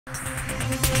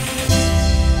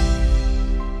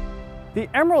The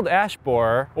emerald ash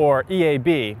borer, or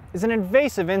EAB, is an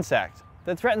invasive insect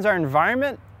that threatens our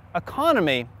environment,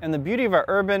 economy, and the beauty of our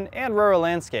urban and rural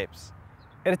landscapes.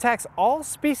 It attacks all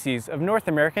species of North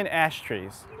American ash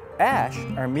trees. Ash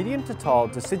are medium to tall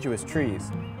deciduous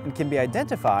trees and can be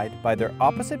identified by their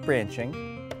opposite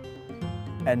branching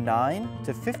and 9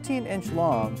 to 15-inch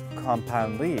long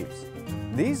compound leaves.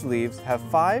 These leaves have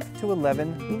 5 to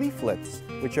 11 leaflets,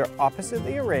 which are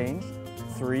oppositely arranged,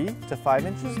 3 to 5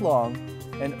 inches long,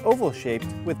 and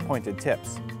oval-shaped with pointed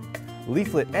tips.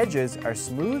 Leaflet edges are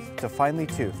smooth to finely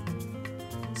toothed.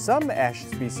 Some ash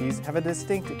species have a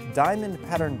distinct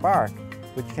diamond-patterned bark,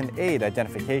 which can aid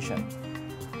identification.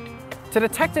 To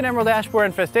detect an emerald ash borer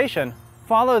infestation,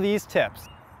 follow these tips.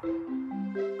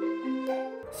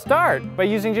 Start by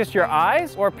using just your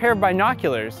eyes or a pair of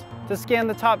binoculars to scan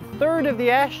the top third of the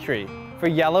ash tree for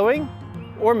yellowing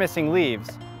or missing leaves,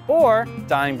 or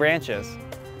dying branches.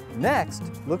 Next,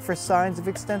 look for signs of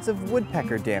extensive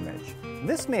woodpecker damage.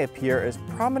 This may appear as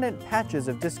prominent patches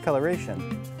of discoloration,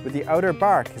 where the outer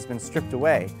bark has been stripped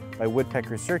away by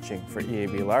woodpeckers searching for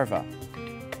EAB larvae.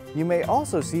 You may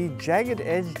also see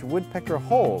jagged-edged woodpecker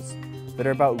holes that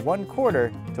are about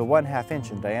 1/4 to 1/2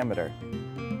 inch in diameter.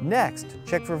 Next,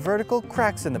 check for vertical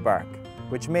cracks in the bark,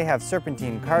 which may have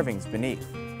serpentine carvings beneath.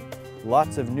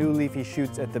 Lots of new leafy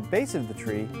shoots at the base of the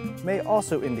tree may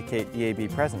also indicate EAB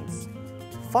presence.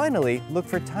 Finally, look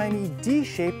for tiny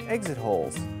D-shaped exit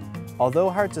holes. Although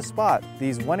hard to spot,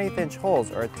 these 1/8 inch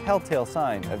holes are a telltale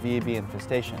sign of EAB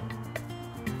infestation.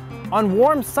 On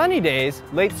warm, sunny days,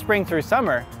 late spring through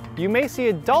summer, you may see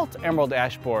adult emerald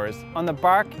ash borers on the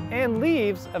bark and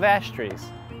leaves of ash trees.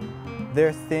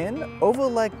 Their thin,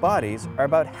 oval-like bodies are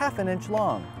about 1/2 inch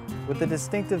long, with a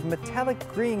distinctive metallic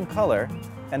green color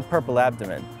and purple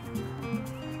abdomen.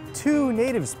 Two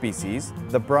native species,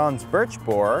 the bronze birch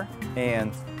borer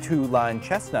and two-line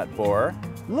chestnut borer,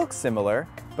 look similar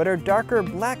but are darker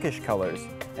blackish colors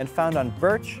and found on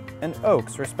birch and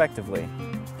oaks respectively.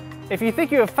 If you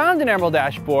think you have found an emerald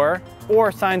ash borer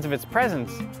or signs of its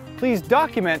presence, please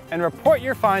document and report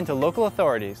your find to local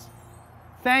authorities.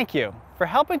 Thank you for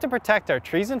helping to protect our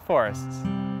trees and forests.